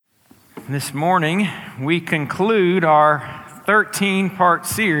This morning, we conclude our 13-part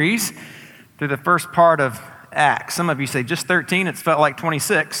series through the first part of Acts. Some of you say, just 13? It's felt like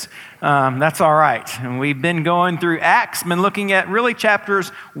 26. That's all right. And we've been going through Acts, been looking at really chapters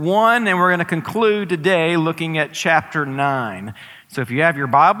 1, and we're going to conclude today looking at chapter 9. So if you have your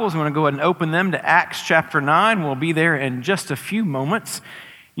Bibles, we want to go ahead and open them to Acts chapter 9. We'll be there in just a few moments.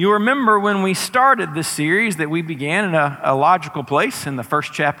 You remember when we started this series that we began in a logical place in the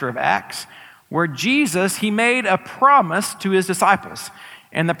first chapter of Acts, where Jesus, he made a promise to his disciples.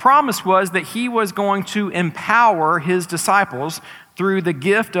 And the promise was that he was going to empower his disciples through the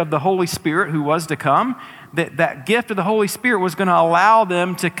gift of the Holy Spirit who was to come. That gift of the Holy Spirit was going to allow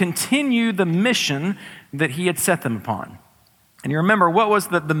them to continue the mission that he had set them upon. And you remember, what was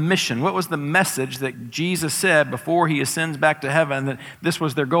the mission? What was the message that Jesus said before he ascends back to heaven, that this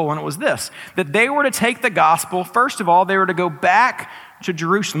was their goal? And it was this, that they were to take the gospel. First of all, they were to go back to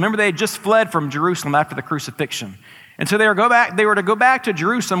Jerusalem. Remember, they had just fled from Jerusalem after the crucifixion. And so they were to go back to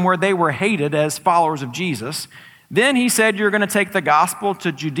Jerusalem, where they were hated as followers of Jesus. Then he said, you're going to take the gospel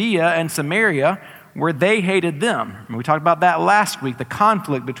to Judea and Samaria, where they hated them. And we talked about that last week, the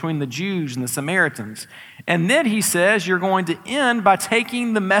conflict between the Jews and the Samaritans. And then he says you're going to end by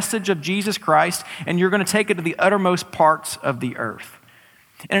taking the message of Jesus Christ and you're going to take it to the uttermost parts of the earth.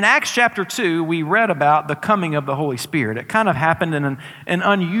 And in Acts chapter 2, we read about the coming of the Holy Spirit. It kind of happened in an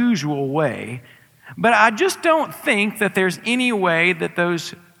unusual way. But I just don't think that there's any way that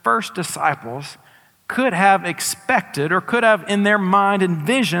those first disciples could have expected or could have in their mind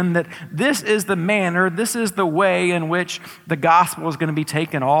envisioned that this is the manner, this is the way in which the gospel is going to be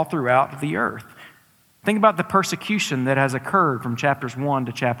taken all throughout the earth. Think about the persecution that has occurred from chapters 1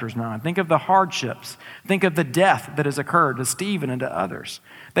 to chapters 9. Think of the hardships. Think of the death that has occurred to Stephen and to others.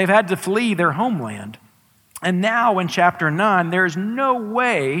 They've had to flee their homeland. And now in chapter 9, there's no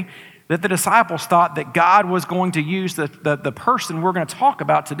way that the disciples thought that God was going to use the person we're going to talk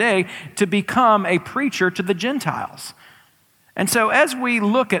about today to become a preacher to the Gentiles. And so as we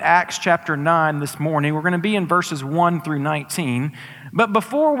look at Acts chapter 9 this morning, we're going to be in verses 1 through 19. But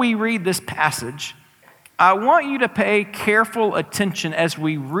before we read this passage, I want you to pay careful attention as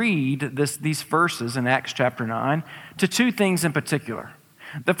we read these verses in Acts chapter 9 to two things in particular.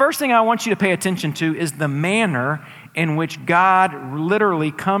 The first thing I want you to pay attention to is the manner in which God literally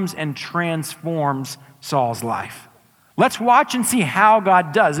comes and transforms Saul's life. Let's watch and see how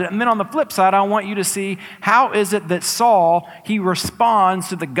God does it. And then on the flip side, I want you to see how is it that Saul, he responds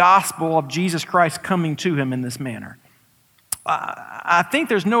to the gospel of Jesus Christ coming to him in this manner. I think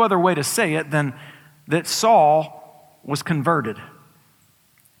there's no other way to say it than that Saul was converted.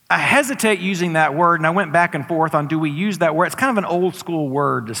 I hesitate using that word, and I went back and forth on do we use that word. It's kind of an old school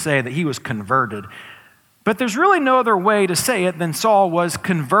word to say that he was converted. But there's really no other way to say it than Saul was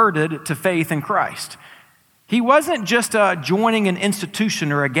converted to faith in Christ. He wasn't just joining an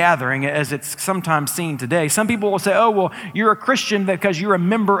institution or a gathering as it's sometimes seen today. Some people will say, oh, well, you're a Christian because you're a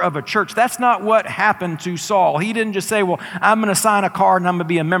member of a church. That's not what happened to Saul. He didn't just say, well, I'm going to sign a card and I'm going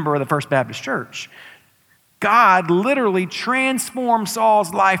to be a member of the First Baptist Church. God literally transformed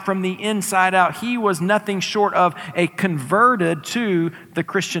Saul's life from the inside out. He was nothing short of a converted to the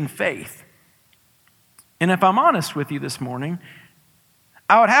Christian faith. And if I'm honest with you this morning,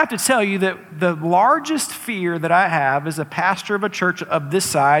 I would have to tell you that the largest fear that I have as a pastor of a church of this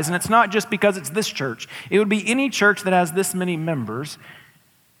size, and it's not just because it's this church, it would be any church that has this many members,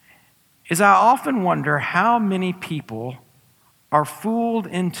 is I often wonder how many people are fooled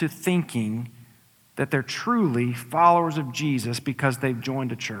into thinking that they're truly followers of Jesus because they've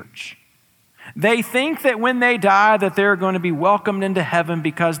joined a church. They think that when they die that they're going to be welcomed into heaven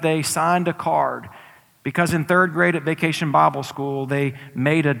because they signed a card, because in third grade at Vacation Bible School they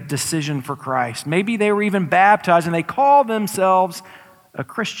made a decision for Christ. Maybe they were even baptized and they call themselves a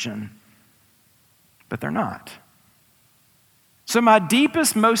Christian, but they're not. So my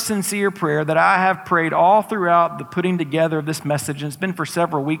deepest, most sincere prayer that I have prayed all throughout the putting together of this message, and it's been for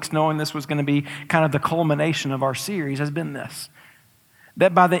several weeks knowing this was going to be kind of the culmination of our series, has been this.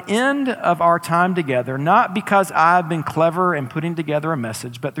 That by the end of our time together, not because I've been clever in putting together a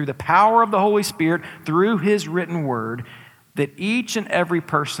message, but through the power of the Holy Spirit, through His written word, that each and every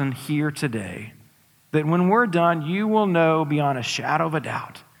person here today, that when we're done, you will know beyond a shadow of a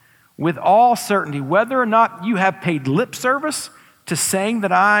doubt, with all certainty, whether or not you have paid lip service to saying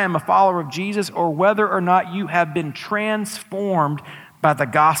that I am a follower of Jesus, or whether or not you have been transformed by the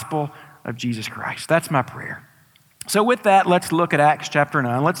gospel of Jesus Christ. That's my prayer. So with that, let's look at Acts chapter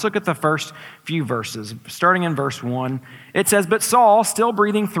 9. Let's look at the first few verses. Starting in verse 1, it says, "But Saul, still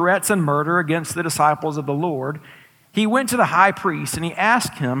breathing threats and murder against the disciples of the Lord, he went to the high priest and he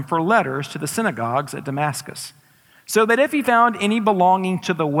asked him for letters to the synagogues at Damascus, so that if he found any belonging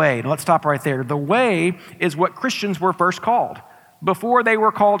to the way. Now let's stop right there. The way is what Christians were first called. Before they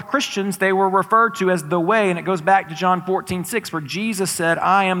were called Christians, they were referred to as the way, and it goes back to John 14:6, where Jesus said,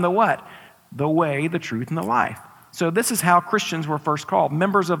 I am the what? The way, the truth, and the life. So this is how Christians were first called,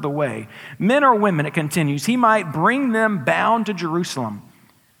 members of the way. Men or women, it continues, he might bring them bound to Jerusalem.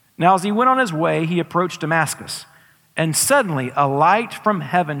 Now as he went on his way, he approached Damascus. And suddenly a light from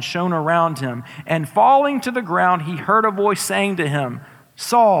heaven shone around him. And falling to the ground, he heard a voice saying to him,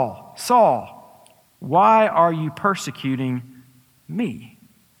 Saul, Saul, why are you persecuting me?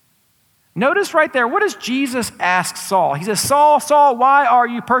 Notice right there, what does Jesus ask Saul? He says, Saul, Saul, why are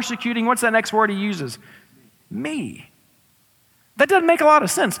you persecuting? What's that next word he uses? Me. That doesn't make a lot of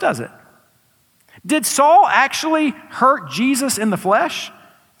sense, does it? Did Saul actually hurt Jesus in the flesh?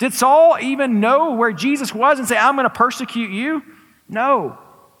 Did Saul even know where Jesus was and say, I'm going to persecute you? No.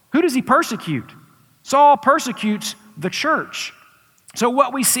 Who does he persecute? Saul persecutes the church. So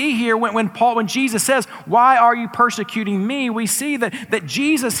what we see here when Jesus says, why are you persecuting me? We see that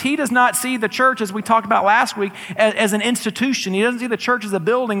Jesus, he does not see the church, as we talked about last week, as an institution. He doesn't see the church as a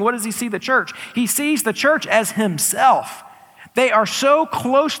building. What does he see the church? He sees the church as himself. They are so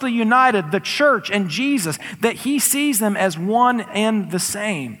closely united, the church and Jesus, that he sees them as one and the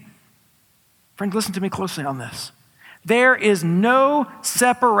same. Friends, listen to me closely on this. There is no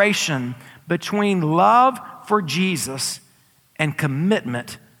separation between love for Jesus and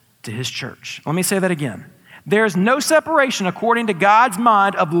commitment to his church. Let me say that again. There is no separation, according to God's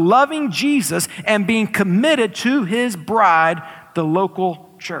mind, of loving Jesus and being committed to his bride, the local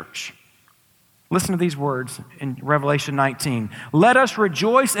church. Listen to these words in Revelation 19. Let us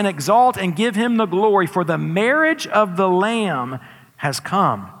rejoice and exalt and give him the glory, for the marriage of the Lamb has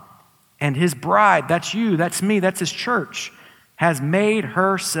come, and his bride, that's you, that's me, that's his church, has made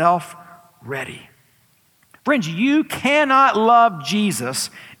herself ready. Friends, you cannot love Jesus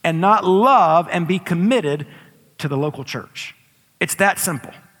and not love and be committed to the local church. It's that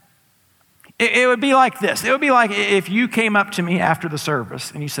simple. It would be like this. It would be like if you came up to me after the service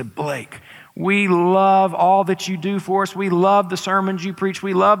and you said, Blake, we love all that you do for us. We love the sermons you preach.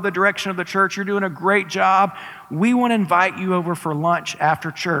 We love the direction of the church. You're doing a great job. We want to invite you over for lunch after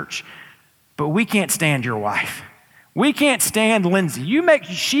church, but we can't stand your wife. We can't stand Lindsay.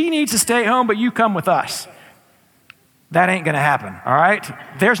 She needs to stay home, but you come with us. That ain't going to happen, all right?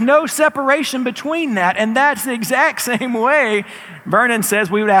 There's no separation between that, and that's the exact same way Vernon says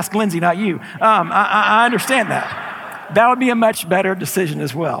we would ask Lindsay, not you. I understand that. That would be a much better decision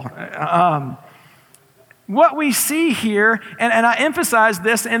as well. What we see here, and I emphasized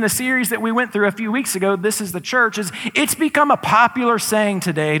this in the series that we went through a few weeks ago, This is the Church, is it's become a popular saying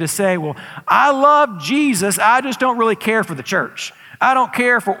today to say, well, I love Jesus, I just don't really care for the church. I don't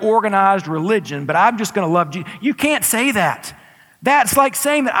care for organized religion, but I'm just going to love Jesus. You can't say that. That's like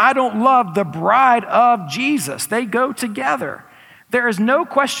saying that I don't love the bride of Jesus. They go together. There is no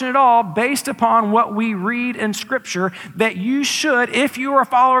question at all, based upon what we read in Scripture, that you should, if you are a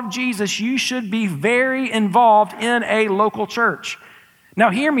follower of Jesus, you should be very involved in a local church. Now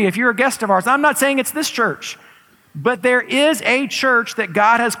hear me, if you're a guest of ours, I'm not saying it's this church, but there is a church that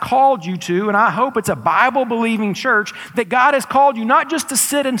God has called you to, and I hope it's a Bible-believing church, that God has called you not just to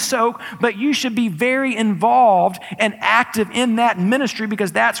sit and soak, but you should be very involved and active in that ministry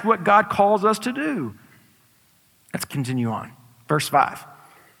because that's what God calls us to do. Let's continue on. Verse 5.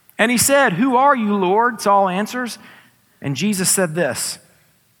 And he said, who are you, Lord? Saul answers. And Jesus said this,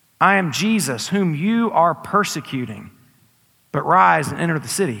 I am Jesus, whom you are persecuting. But rise and enter the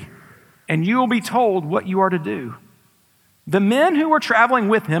city, and you will be told what you are to do. The men who were traveling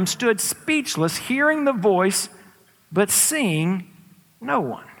with him stood speechless, hearing the voice, but seeing no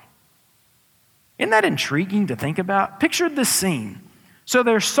one. Isn't that intriguing to think about? Picture this scene. So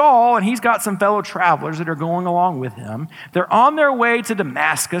there's Saul, and he's got some fellow travelers that are going along with him. They're on their way to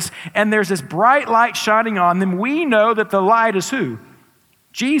Damascus, and there's this bright light shining on them. We know that the light is who?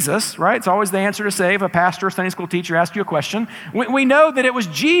 Jesus, right? It's always the answer to say if a pastor or Sunday school teacher asks you a question. We know that it was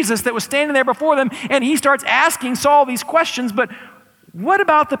Jesus that was standing there before them, and he starts asking Saul these questions, but what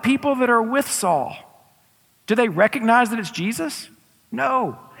about the people that are with Saul? Do they recognize that it's Jesus?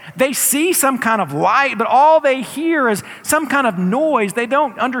 No. They see some kind of light, but all they hear is some kind of noise. They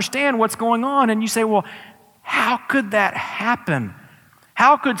don't understand what's going on, and you say, well, how could that happen?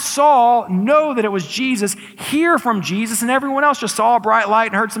 How could Saul know that it was Jesus, hear from Jesus, and everyone else just saw a bright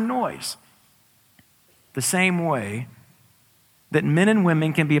light and heard some noise? The same way that men and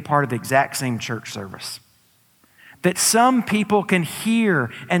women can be a part of the exact same church service. that some people can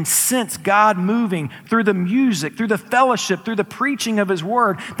hear and sense God moving through the music, through the fellowship, through the preaching of His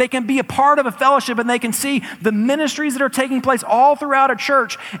Word. They can be a part of a fellowship and they can see the ministries that are taking place all throughout a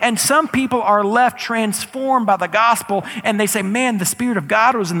church. And some people are left transformed by the gospel and they say, man, the Spirit of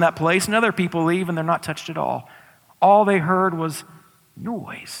God was in that place. And other people leave and they're not touched at all. All they heard was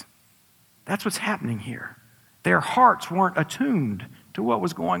noise. That's what's happening here. Their hearts weren't attuned to what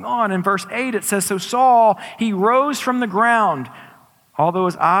was going on. In verse 8, it says, so Saul, he rose from the ground. Although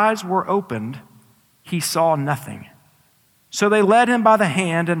his eyes were opened, he saw nothing. So they led him by the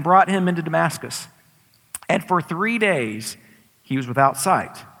hand and brought him into Damascus. And for 3 days he was without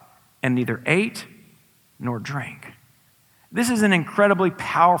sight, and neither ate nor drank. This is an incredibly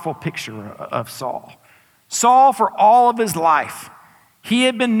powerful picture of Saul. Saul, for all of his life, he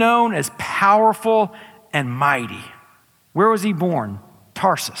had been known as powerful and mighty. Where was he born?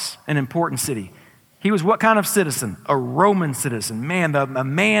 Tarsus, an important city. He was what kind of citizen? A Roman citizen. Man, a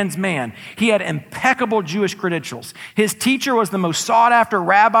man's man. He had impeccable Jewish credentials. His teacher was the most sought-after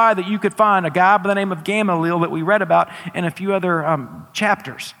rabbi that you could find, a guy by the name of Gamaliel that we read about in a few other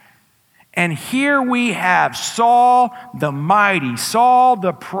chapters. And here we have Saul the mighty, Saul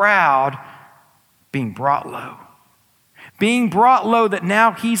the proud, being brought low. Being brought low that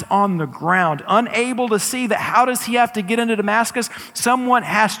now he's on the ground, unable to see that how does he have to get into Damascus? Someone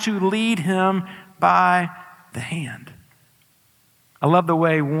has to lead him by the hand. I love the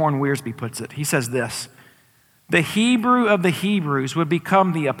way Warren Wiersbe puts it. He says this, the Hebrew of the Hebrews would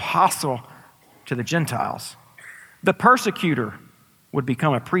become the apostle to the Gentiles. The persecutor would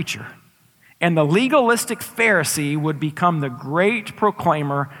become a preacher. And the legalistic Pharisee would become the great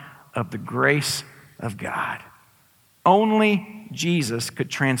proclaimer of the grace of God. Only Jesus could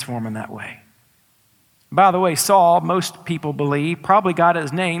transform in that way. By the way, Saul, most people believe, probably got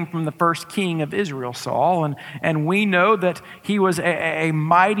his name from the first king of Israel, Saul. And we know that he was a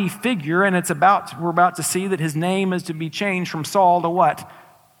mighty figure, and we're about to see that his name is to be changed from Saul to what?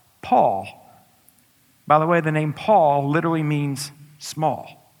 Paul. By the way, the name Paul literally means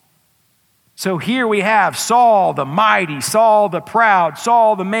small. So here we have Saul the mighty, Saul the proud,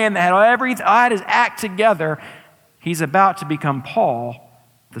 Saul the man that had his act together. He's about to become Paul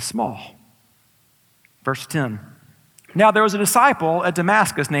the small. Verse 10. Now there was a disciple at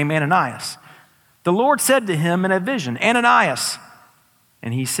Damascus named Ananias. The Lord said to him in a vision, Ananias.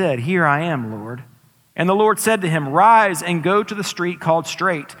 And he said, here I am, Lord. And the Lord said to him, rise and go to the street called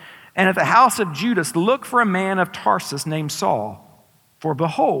Straight, and at the house of Judas look for a man of Tarsus named Saul. For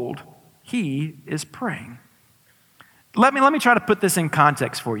behold, he is praying. Let me try to put this in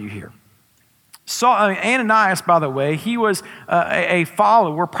context for you here. Ananias, by the way, he was a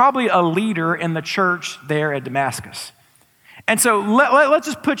follower, probably a leader in the church there at Damascus. And so let's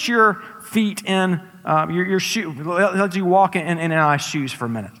just put your feet in your shoe. Let you walk in Ananias' shoes for a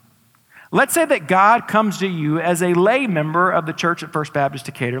minute. Let's say that God comes to you as a lay member of the church at First Baptist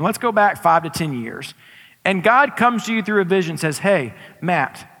Decatur. And let's go back 5 to 10 years. And God comes to you through a vision and says, hey,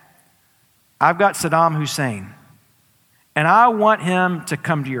 Matt, I've got Saddam Hussein. And I want him to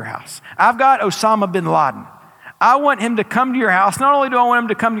come to your house. I've got Osama bin Laden. I want him to come to your house. Not only do I want him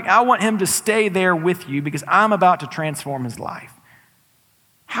to come, I want him to stay there with you because I'm about to transform his life.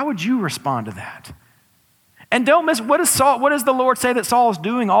 How would you respond to that? And don't miss, what does the Lord say that Saul is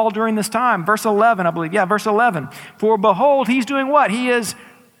doing all during this time? Verse 11, I believe. Yeah, verse 11. For behold, he's doing what? He is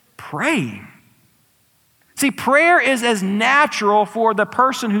praying. See, prayer is as natural for the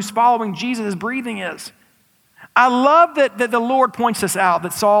person who's following Jesus as breathing is. I love that the Lord points this out,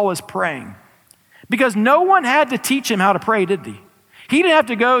 that Saul is praying. Because no one had to teach him how to pray, did he? He didn't have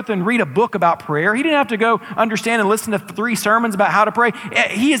to go and read a book about prayer. He didn't have to go understand and listen to 3 sermons about how to pray.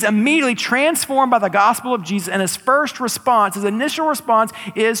 He is immediately transformed by the gospel of Jesus, and his first response, his initial response,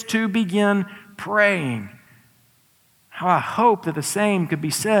 is to begin praying. How I hope that the same could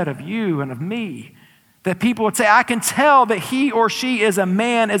be said of you and of me. That people would say, I can tell that he or she is a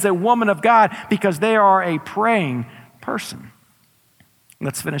man, is a woman of God, because they are a praying person.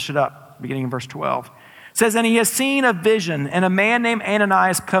 Let's finish it up, beginning in verse 12. It says, and he has seen a vision, and a man named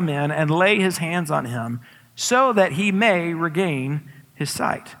Ananias come in and lay his hands on him, so that he may regain his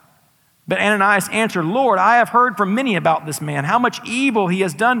sight. But Ananias answered, Lord, I have heard from many about this man, how much evil he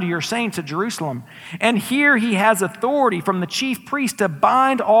has done to your saints at Jerusalem. And here he has authority from the chief priest to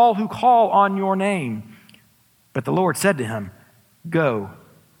bind all who call on your name. But the Lord said to him, go,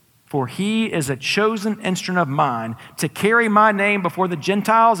 for he is a chosen instrument of mine to carry my name before the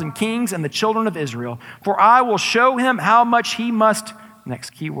Gentiles and kings and the children of Israel. For I will show him how much he must,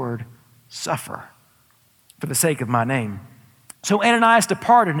 next keyword, suffer for the sake of my name. So Ananias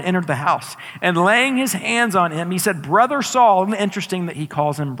departed and entered the house, and laying his hands on him, he said, Brother Saul, and interesting that he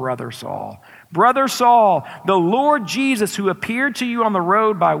calls him Brother Saul. Brother Saul, the Lord Jesus, who appeared to you on the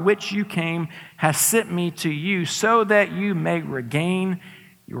road by which you came, has sent me to you so that you may regain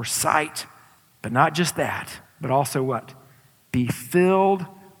your sight. But not just that, but also what? Be filled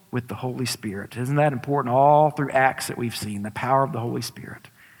with the Holy Spirit. Isn't that important? All through Acts that we've seen, the power of the Holy Spirit.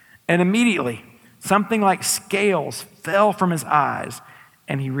 And immediately, something like scales fell from his eyes,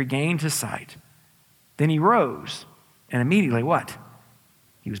 and he regained his sight. Then he rose, and immediately what?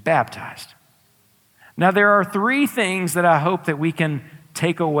 He was baptized. Now, there are three things that I hope that we can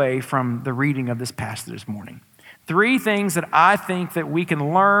take away from the reading of this passage this morning. Three things that I think that we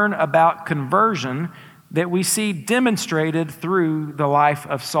can learn about conversion that we see demonstrated through the life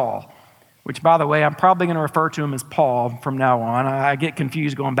of Saul, which, by the way, I'm probably going to refer to him as Paul from now on. I get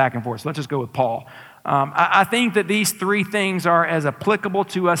confused going back and forth, so let's just go with Paul. I think that these three things are as applicable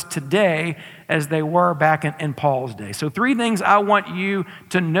to us today as they were back in Paul's day. So three things I want you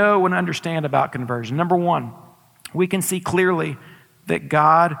to know and understand about conversion. Number one, we can see clearly that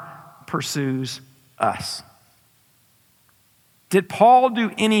God pursues us. Did Paul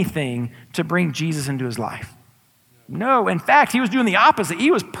do anything to bring Jesus into his life? No. In fact, he was doing the opposite. He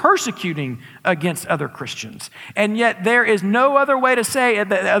was persecuting against other Christians. And yet there is no other way to say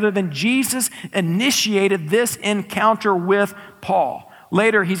it other than Jesus initiated this encounter with Paul.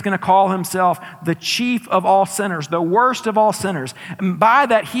 Later, he's going to call himself the chief of all sinners, the worst of all sinners. And by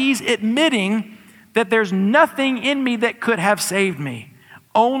that, he's admitting that there's nothing in me that could have saved me.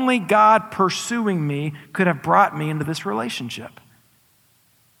 Only God pursuing me could have brought me into this relationship.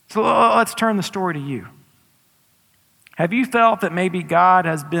 So let's turn the story to you. Have you felt that maybe God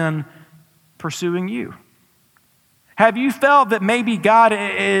has been pursuing you? Have you felt that maybe God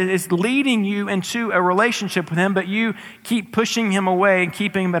is leading you into a relationship with him, but you keep pushing him away and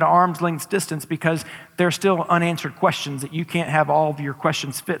keeping him at arm's length distance because there's still unanswered questions that you can't have all of your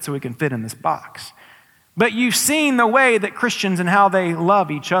questions fit so we can fit in this box? But you've seen the way that Christians and how they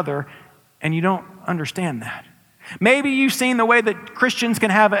love each other, and you don't understand that. Maybe you've seen the way that Christians can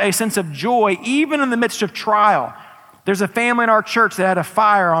have a sense of joy even in the midst of trial. There's a family in our church that had a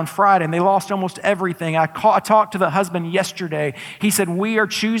fire on Friday and they lost almost everything. I talked to the husband yesterday. He said, we are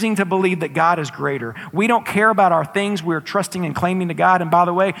choosing to believe that God is greater. We don't care about our things. We're trusting and claiming to God. And by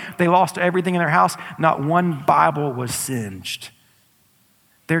the way, they lost everything in their house. Not one Bible was singed.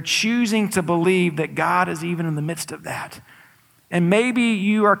 They're choosing to believe that God is even in the midst of that. And maybe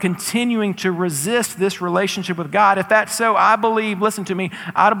you are continuing to resist this relationship with God. If that's so, I believe, listen to me,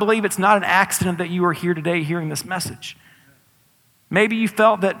 I believe it's not an accident that you are here today hearing this message. Maybe you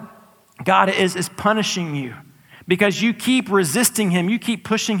felt that God is punishing you because you keep resisting him, you keep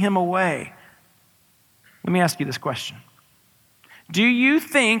pushing him away. Let me ask you this question. Do you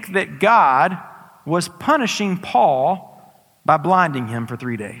think that God was punishing Paul by blinding him for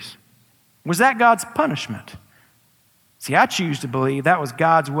 3 days? Was that God's punishment? See, I choose to believe that was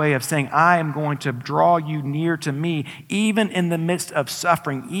God's way of saying, I am going to draw you near to me, even in the midst of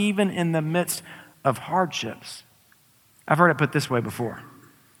suffering, even in the midst of hardships. I've heard it put this way before.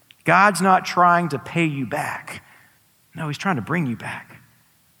 God's not trying to pay you back. No, he's trying to bring you back.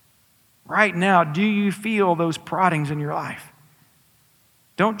 Right now, do you feel those proddings in your life?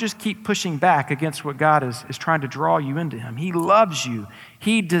 Don't just keep pushing back against what God is trying to draw you into him. He loves you.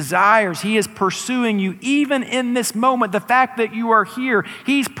 He desires. He is pursuing you even in this moment. The fact that you are here,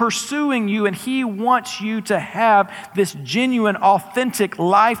 he's pursuing you and he wants you to have this genuine, authentic,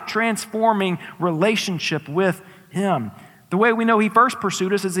 life-transforming relationship with him. The way we know he first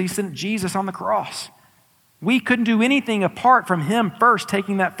pursued us is he sent Jesus on the cross. We couldn't do anything apart from him first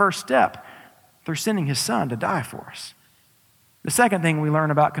taking that first step through sending his son to die for us. The second thing we learn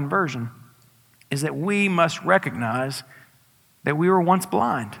about conversion is that we must recognize that we were once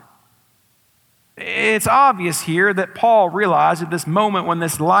blind. It's obvious here that Paul realized at this moment when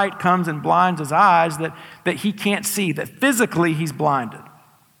this light comes and blinds his eyes that he can't see, that physically he's blinded.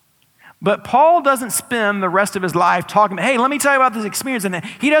 But Paul doesn't spend the rest of his life talking, hey, let me tell you about this experience. And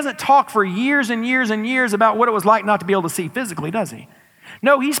he doesn't talk for years and years and years about what it was like not to be able to see physically, does he?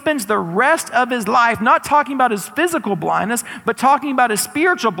 No, he spends the rest of his life not talking about his physical blindness, but talking about his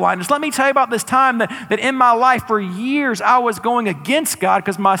spiritual blindness. Let me tell you about this time that in my life for years I was going against God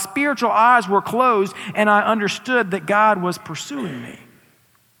because my spiritual eyes were closed and I understood that God was pursuing me.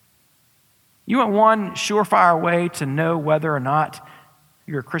 You want one surefire way to know whether or not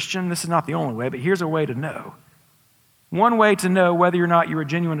you're a Christian? This is not the only way, but here's a way to know. One way to know whether or not you're a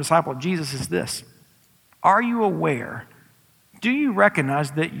genuine disciple of Jesus is this. Are you aware? Do you recognize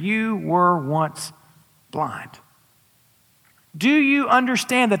that you were once blind? Do you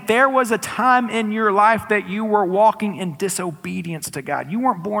understand that there was a time in your life that you were walking in disobedience to God? You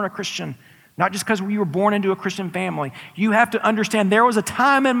weren't born a Christian, not just because you were born into a Christian family. You have to understand there was a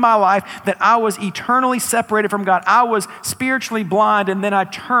time in my life that I was eternally separated from God. I was spiritually blind, and then I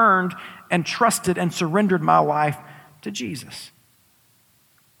turned and trusted and surrendered my life to Jesus.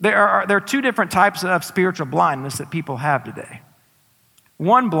 There are two different types of spiritual blindness that people have today.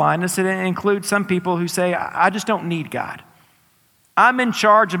 One blindness, it includes some people who say, I just don't need God. I'm in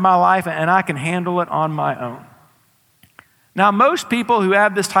charge of my life and I can handle it on my own. Now, most people who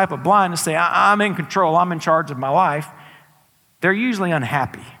have this type of blindness say, I'm in control, I'm in charge of my life. They're usually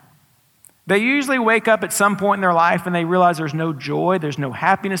unhappy. They usually wake up at some point in their life and they realize there's no joy, there's no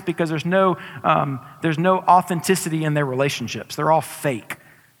happiness because there's no authenticity in their relationships. They're all fake.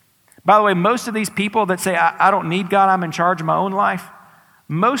 By the way, most of these people that say, I don't need God, I'm in charge of my own life,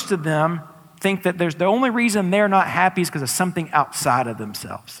 most of them think that the only reason they're not happy is because of something outside of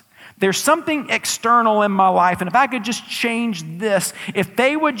themselves. There's something external in my life, and if I could just change this, if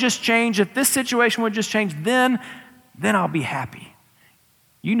they would just change, if this situation would just change, then I'll be happy.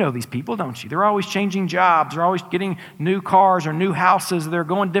 You know these people, don't you? They're always changing jobs. They're always getting new cars or new houses. They're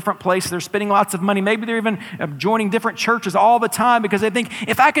going different places. They're spending lots of money. Maybe they're even joining different churches all the time because they think,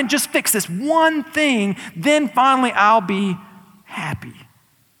 if I can just fix this one thing, then finally I'll be happy.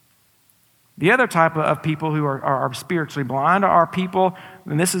 The other type of people who are spiritually blind are people,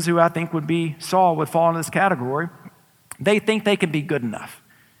 and this is who I think Saul would fall into this category. They think they can be good enough.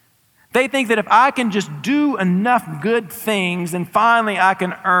 They think that if I can just do enough good things, then finally I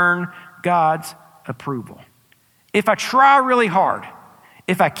can earn God's approval. If I try really hard,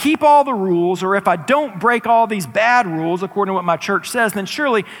 if I keep all the rules, or if I don't break all these bad rules according to what my church says, then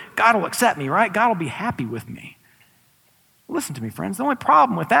surely God will accept me, right? God will be happy with me. Listen to me, friends. The only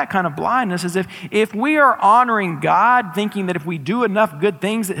problem with that kind of blindness is if we are honoring God, thinking that if we do enough good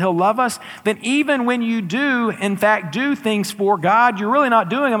things that He'll love us, then even when you do, in fact, do things for God, you're really not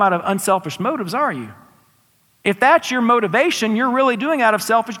doing them out of unselfish motives, are you? If that's your motivation, you're really doing out of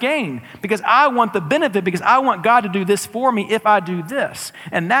selfish gain. Because I want the benefit, because I want God to do this for me if I do this.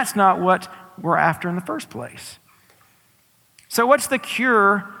 And that's not what we're after in the first place. So what's the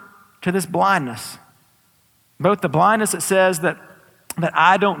cure to this blindness? Both the blindness that says that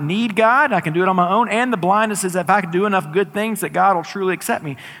I don't need God, I can do it on my own, and the blindness is that if I can do enough good things that God will truly accept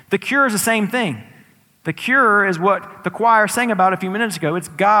me. The cure is the same thing. The cure is what the choir sang about a few minutes ago. It's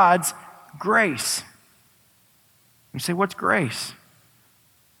God's grace. You say, what's grace?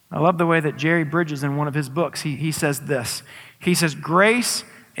 I love the way that Jerry Bridges in one of his books, he says this. He says, grace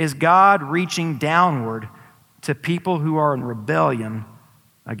is God reaching downward to people who are in rebellion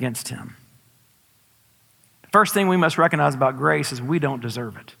against Him. First thing we must recognize about grace is we don't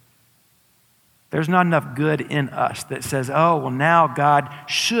deserve it. There's not enough good in us that says, oh, well, now God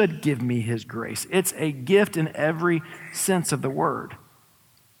should give me His grace. It's a gift in every sense of the word.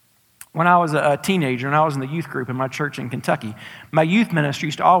 When I was a teenager and I was in the youth group in my church in Kentucky, my youth minister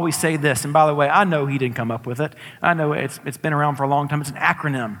used to always say this, and by the way, I know he didn't come up with it. I know it's been around for a long time. It's an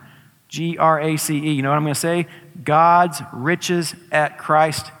acronym, GRACE. You know what I'm going to say? God's riches at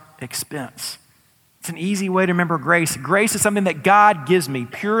Christ's expense. It's an easy way to remember grace. Grace is something that God gives me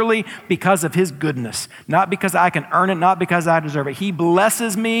purely because of His goodness, not because I can earn it, not because I deserve it. He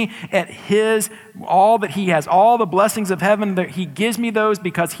blesses me at all that He has, all the blessings of heaven, that He gives me those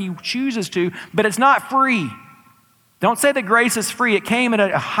because He chooses to, but it's not free. Don't say that grace is free. It came at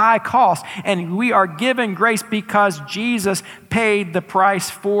a high cost, and we are given grace because Jesus paid the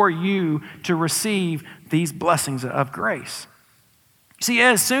price for you to receive these blessings of grace. See,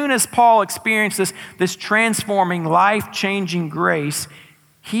 as soon as Paul experienced this transforming, life-changing grace,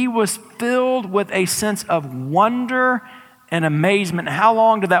 he was filled with a sense of wonder and amazement. How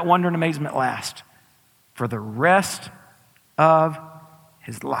long did that wonder and amazement last? For the rest of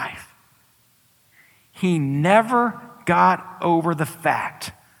his life. He never got over the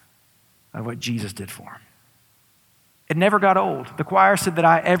fact of what Jesus did for him. It never got old. The choir said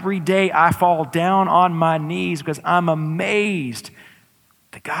that every day I fall down on my knees because I'm amazed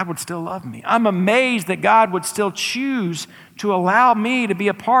that God would still love me. I'm amazed that God would still choose to allow me to be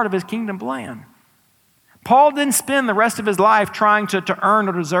a part of His kingdom plan. Paul didn't spend the rest of his life trying to earn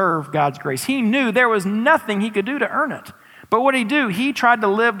or deserve God's grace. He knew there was nothing he could do to earn it. But what did he do? He tried to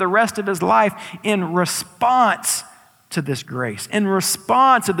live the rest of his life in response to this grace, in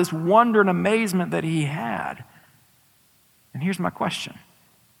response to this wonder and amazement that he had. And here's my question.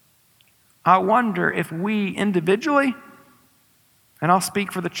 I wonder if we individually, and I'll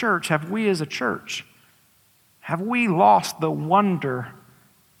speak for the church, have we as a church, have we lost the wonder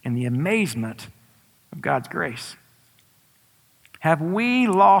and the amazement of God's grace? Have we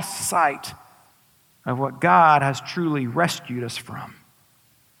lost sight of what God has truly rescued us from?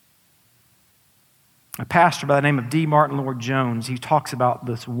 A pastor by the name of D. Martin Lloyd-Jones, he talks about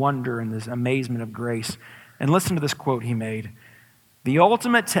this wonder and this amazement of grace. And listen to this quote he made. The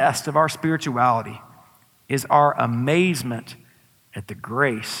ultimate test of our spirituality is our amazement at the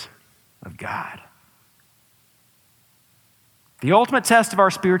grace of God. The ultimate test of our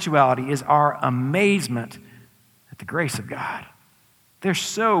spirituality is our amazement at the grace of God. There's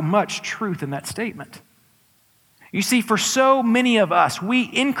so much truth in that statement. You see, for so many of us, we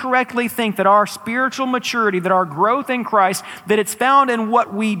incorrectly think that our spiritual maturity, that our growth in Christ, that it's found in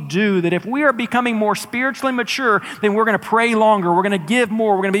what we do, that if we are becoming more spiritually mature, then we're going to pray longer, we're going to give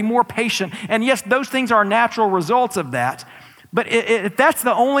more, we're going to be more patient. And yes, those things are natural results of that. But if that's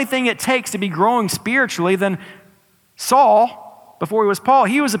the only thing it takes to be growing spiritually, then Saul, before he was Paul,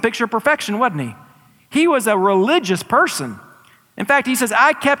 he was a picture of perfection, wasn't he? He was a religious person. In fact, he says,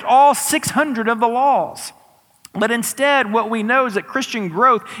 I kept all 600 of the laws. But instead, what we know is that Christian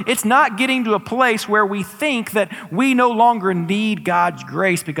growth, it's not getting to a place where we think that we no longer need God's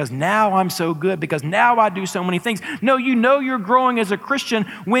grace because now I'm so good, because now I do so many things. No, you know you're growing as a Christian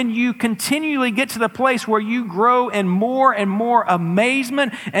when you continually get to the place where you grow in more and more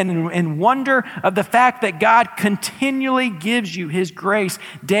amazement and wonder of the fact that God continually gives you His grace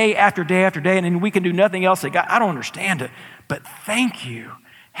day after day after day, and we can do nothing else. That God, I don't understand it, but thank you.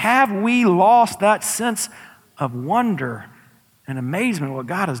 Have we lost that sense of wonder and amazement at what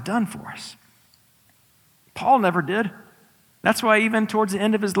God has done for us? Paul never did. That's why even towards the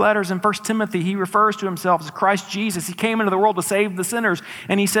end of his letters in 1 Timothy, he refers to himself as Christ Jesus. He came into the world to save the sinners,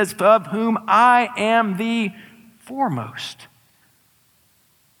 and he says, of whom I am the foremost.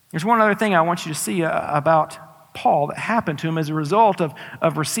 There's one other thing I want you to see about Paul that happened to him as a result of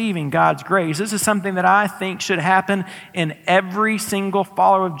receiving God's grace. This is something that I think should happen in every single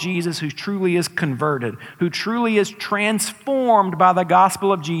follower of Jesus who truly is converted, who truly is transformed by the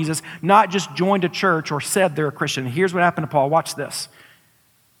gospel of Jesus, not just joined a church or said they're a Christian. Here's what happened to Paul. Watch this.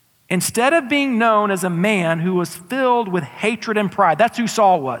 Instead of being known as a man who was filled with hatred and pride, that's who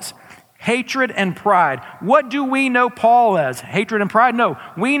Saul was. Hatred and pride. What do we know Paul as? Hatred and pride? No.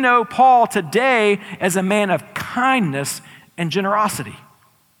 We know Paul today as a man of kindness and generosity.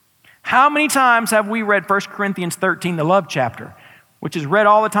 How many times have we read 1 Corinthians 13, the love chapter, which is read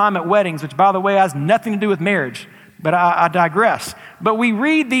all the time at weddings, which, by the way, has nothing to do with marriage, but I digress. But we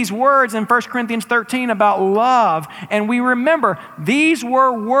read these words in 1 Corinthians 13 about love, and we remember these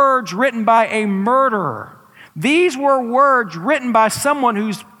were words written by a murderer. These were words written by someone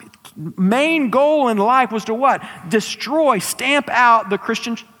whose main goal in life was to what? Destroy, stamp out the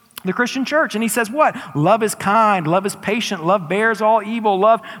Christian church. And he says what? Love is kind, love is patient, love bears all evil,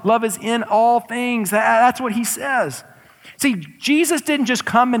 love is in all things. That's what he says. See, Jesus didn't just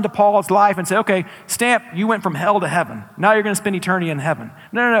come into Paul's life and say, okay, stamp, you went from hell to heaven. Now you're going to spend eternity in heaven.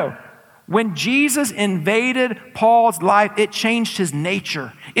 No. When Jesus invaded Paul's life, it changed his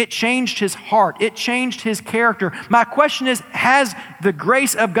nature. It changed his heart. It changed his character. My question is, has the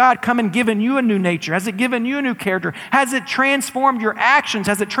grace of God come and given you a new nature? Has it given you a new character? Has it transformed your actions?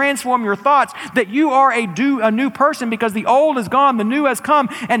 Has it transformed your thoughts that you are a new person because the old is gone, the new has come,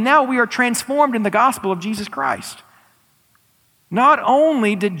 and now we are transformed in the gospel of Jesus Christ? Not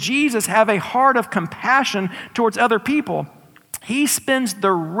only did Jesus have a heart of compassion towards other people, he spends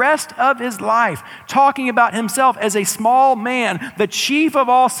the rest of his life talking about himself as a small man, the chief of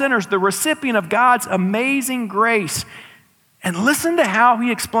all sinners, the recipient of God's amazing grace. And listen to how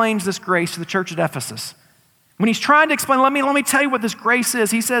he explains this grace to the church at Ephesus. When he's trying to explain, let me tell you what this grace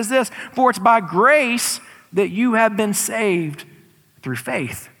is. He says this, for it's by grace that you have been saved through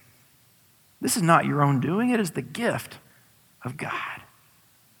faith. This is not your own doing. It is the gift of God.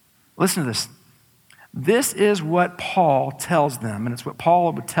 Listen to this. This is what Paul tells them, and it's what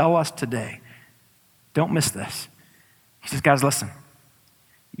Paul would tell us today. Don't miss this. He says, guys, listen.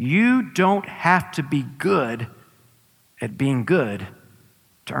 You don't have to be good at being good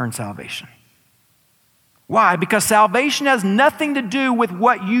to earn salvation. Why? Because salvation has nothing to do with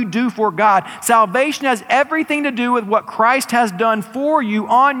what you do for God. Salvation has everything to do with what Christ has done for you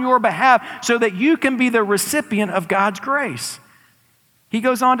on your behalf so that you can be the recipient of God's grace. He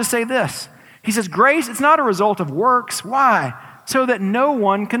goes on to say this. He says, grace, it's not a result of works. Why? So that no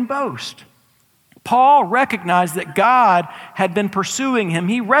one can boast. Paul recognized that God had been pursuing him.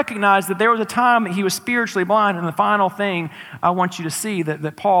 He recognized that there was a time that he was spiritually blind. And the final thing I want you to see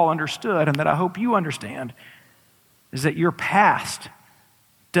that Paul understood and that I hope you understand is that your past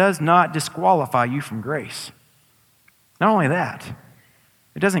does not disqualify you from grace. Not only that,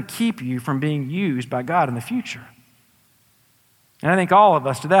 it doesn't keep you from being used by God in the future. And I think all of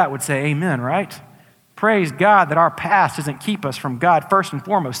us to that would say amen, right? Praise God that our past doesn't keep us from God, first and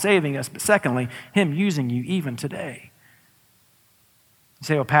foremost, saving us, but secondly, Him using you even today. You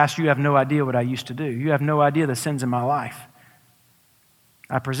say, well, Pastor, you have no idea what I used to do. You have no idea the sins in my life.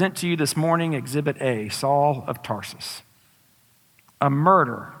 I present to you this morning Exhibit A, Saul of Tarsus, a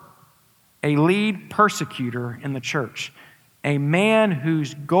murderer, a lead persecutor in the church, a man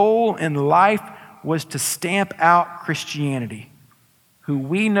whose goal in life was to stamp out Christianity, who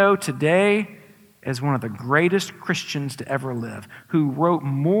we know today as one of the greatest Christians to ever live, who wrote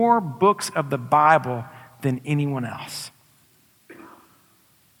more books of the Bible than anyone else.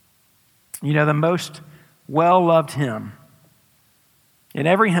 You know, the most well-loved hymn in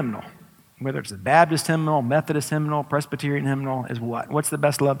every hymnal, whether it's a Baptist hymnal, Methodist hymnal, Presbyterian hymnal, is what? What's the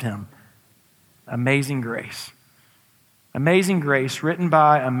best loved hymn? Amazing Grace. Amazing Grace, written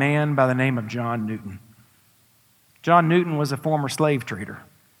by a man by the name of John Newton. John Newton was a former slave trader.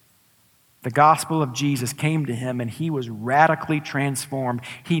 The gospel of Jesus came to him and he was radically transformed.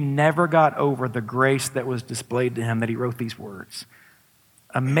 He never got over the grace that was displayed to him that he wrote these words.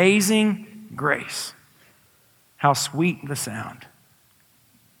 Amazing grace. How sweet the sound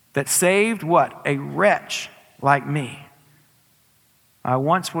that saved what? A wretch like me. I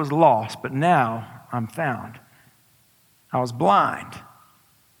once was lost, but now I'm found. I was blind,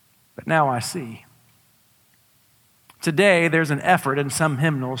 but now I see. Today, there's an effort in some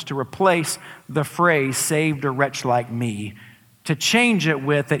hymnals to replace the phrase, saved a wretch like me, to change it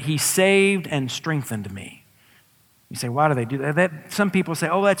with that he saved and strengthened me. You say, why do they do that? Some people say,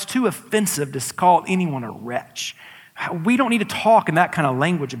 oh, that's too offensive to call anyone a wretch. We don't need to talk in that kind of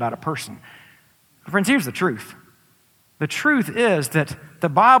language about a person. Friends, here's the truth. The truth is that the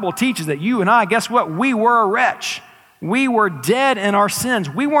Bible teaches that you and I, guess what? We were a wretch. We were dead in our sins.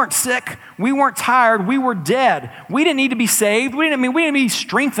 We weren't sick. We weren't tired. We were dead. We didn't need to be saved. We didn't be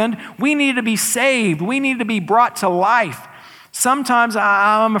strengthened. We needed to be saved. We needed to be brought to life. Sometimes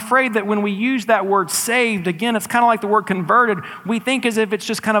I'm afraid that when we use that word saved, again, it's kind of like the word converted. We think as if it's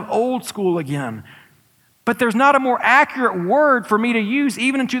just kind of old school again. But there's not a more accurate word for me to use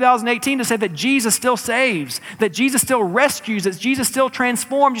even in 2018 to say that Jesus still saves, that Jesus still rescues, that Jesus still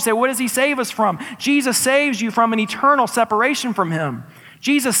transforms. You say, what does he save us from? Jesus saves you from an eternal separation from him.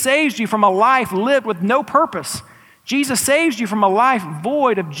 Jesus saves you from a life lived with no purpose. Jesus saves you from a life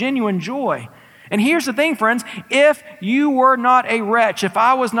void of genuine joy. And here's the thing, friends, if you were not a wretch, if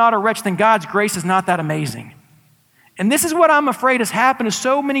I was not a wretch, then God's grace is not that amazing. And this is what I'm afraid has happened to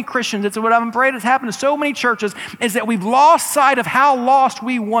so many Christians. It's what I'm afraid has happened to so many churches, is that we've lost sight of how lost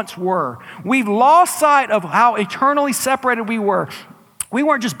we once were. We've lost sight of how eternally separated we were. We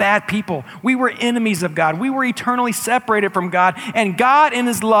weren't just bad people. We were enemies of God. We were eternally separated from God. And God, in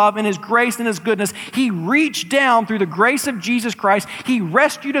his love, in his grace, and his goodness, he reached down through the grace of Jesus Christ. He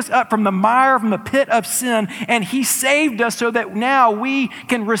rescued us up from the mire, from the pit of sin, and he saved us so that now we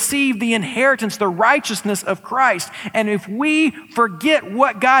can receive the inheritance, the righteousness of Christ. And if we forget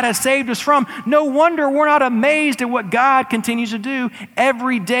what God has saved us from, no wonder we're not amazed at what God continues to do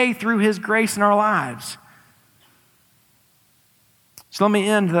every day through his grace in our lives. So let me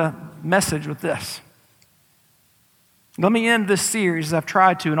end the message with this. Let me end this series, as I've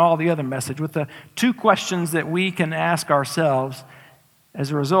tried to in all the other message, with the two questions that we can ask ourselves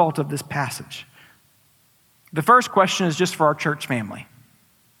as a result of this passage. The first question is just for our church family.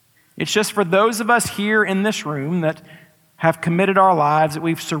 It's just for those of us here in this room that have committed our lives, that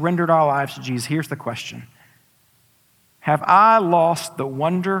we've surrendered our lives to Jesus. Here's the question. Have I lost the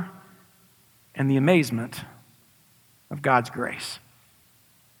wonder and the amazement of God's grace?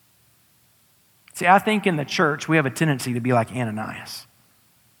 See, I think in the church, we have a tendency to be like Ananias.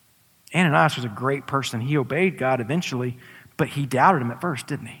 Ananias was a great person. He obeyed God eventually, but he doubted him at first,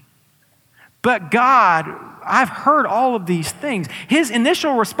 didn't he? But God, I've heard all of these things. His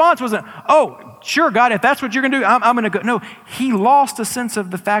initial response wasn't, oh, sure, God, if that's what you're going to do, I'm going to go. No, he lost a sense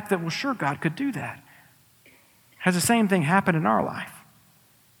of the fact that, well, sure, God could do that. Has the same thing happened in our life?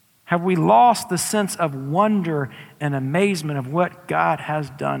 Have we lost the sense of wonder and amazement of what God has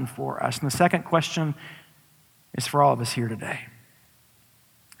done for us? And the second question is for all of us here today.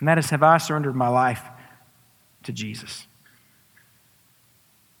 And that is, have I surrendered my life to Jesus?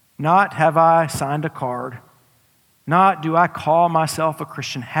 Not have I signed a card. Not do I call myself a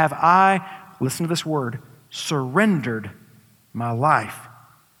Christian. Have I, listen to this word, surrendered my life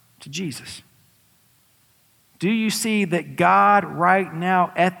to Jesus? Do you see that God right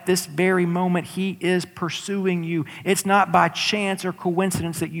now at this very moment, he is pursuing you? It's not by chance or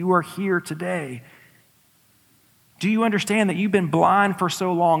coincidence that you are here today. Do you understand that you've been blind for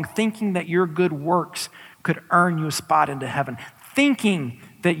so long, thinking that your good works could earn you a spot into heaven? thinking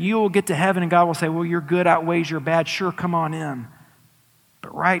that you will get to heaven and God will say, well, your good outweighs your bad. Sure, come on in.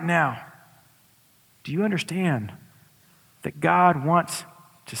 But right now, do you understand that God wants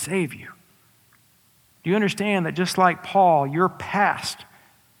to save you? Do you understand that just like Paul, your past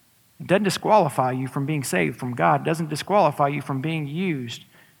doesn't disqualify you from being saved from God, doesn't disqualify you from being used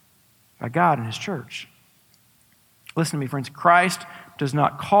by God and His church? Listen to me, friends. Christ does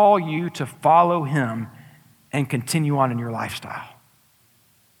not call you to follow Him and continue on in your lifestyle.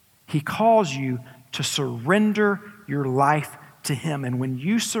 He calls you to surrender your life to Him. And when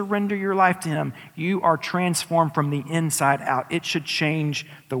you surrender your life to Him, you are transformed from the inside out. It should change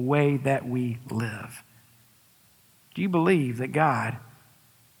the way that we live. Do you believe that God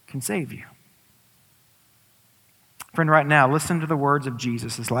can save you? Friend, right now, listen to the words of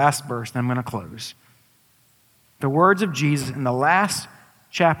Jesus, this last verse, and I'm going to close. The words of Jesus in the last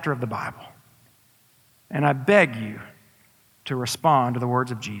chapter of the Bible. And I beg you to respond to the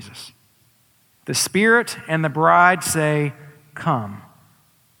words of Jesus. The Spirit and the bride say, come.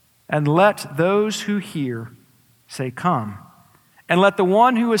 And let those who hear say, come. And let the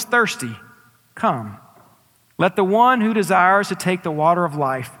one who is thirsty come. Let the one who desires to take the water of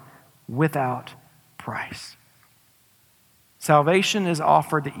life without price. Salvation is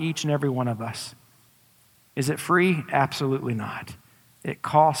offered to each and every one of us. Is it free? Absolutely not. It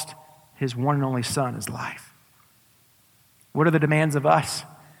cost His one and only Son His life. What are the demands of us?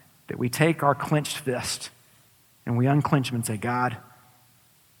 That we take our clenched fist and we unclench them and say, God,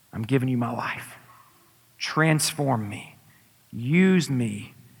 I'm giving you my life. Transform me. Use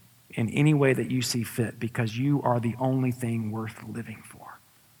me in any way that you see fit, because you are the only thing worth living for.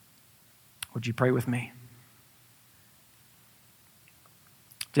 Would you pray with me?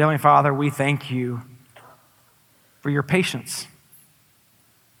 Dear Heavenly Father, we thank you for your patience.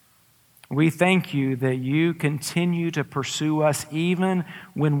 We thank you that you continue to pursue us even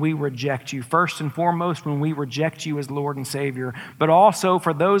when we reject you. First and foremost, when we reject you as Lord and Savior. But also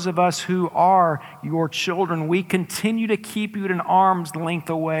for those of us who are your children, we continue to keep you at an arm's length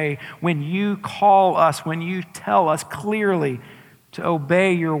away when you call us, when you tell us clearly to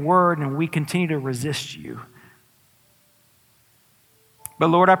obey your word, and we continue to resist you. But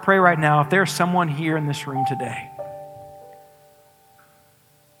Lord, I pray right now, if there's someone here in this room today,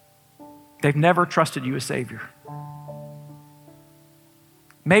 they've never trusted you as Savior.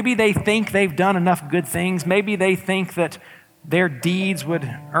 Maybe they think they've done enough good things. Maybe they think that their deeds would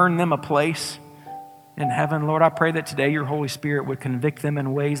earn them a place in heaven. Lord, I pray that today your Holy Spirit would convict them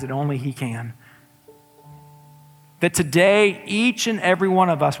in ways that only He can. That today, each and every one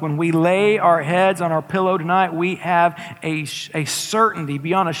of us, when we lay our heads on our pillow tonight, we have a certainty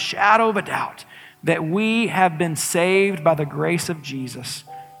beyond a shadow of a doubt that we have been saved by the grace of Jesus,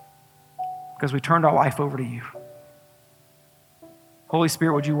 because we turned our life over to you. Holy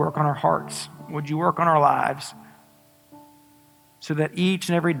Spirit, would you work on our hearts? Would you work on our lives so that each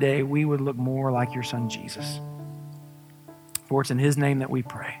and every day we would look more like your Son, Jesus? For it's in His name that we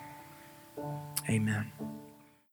pray. Amen.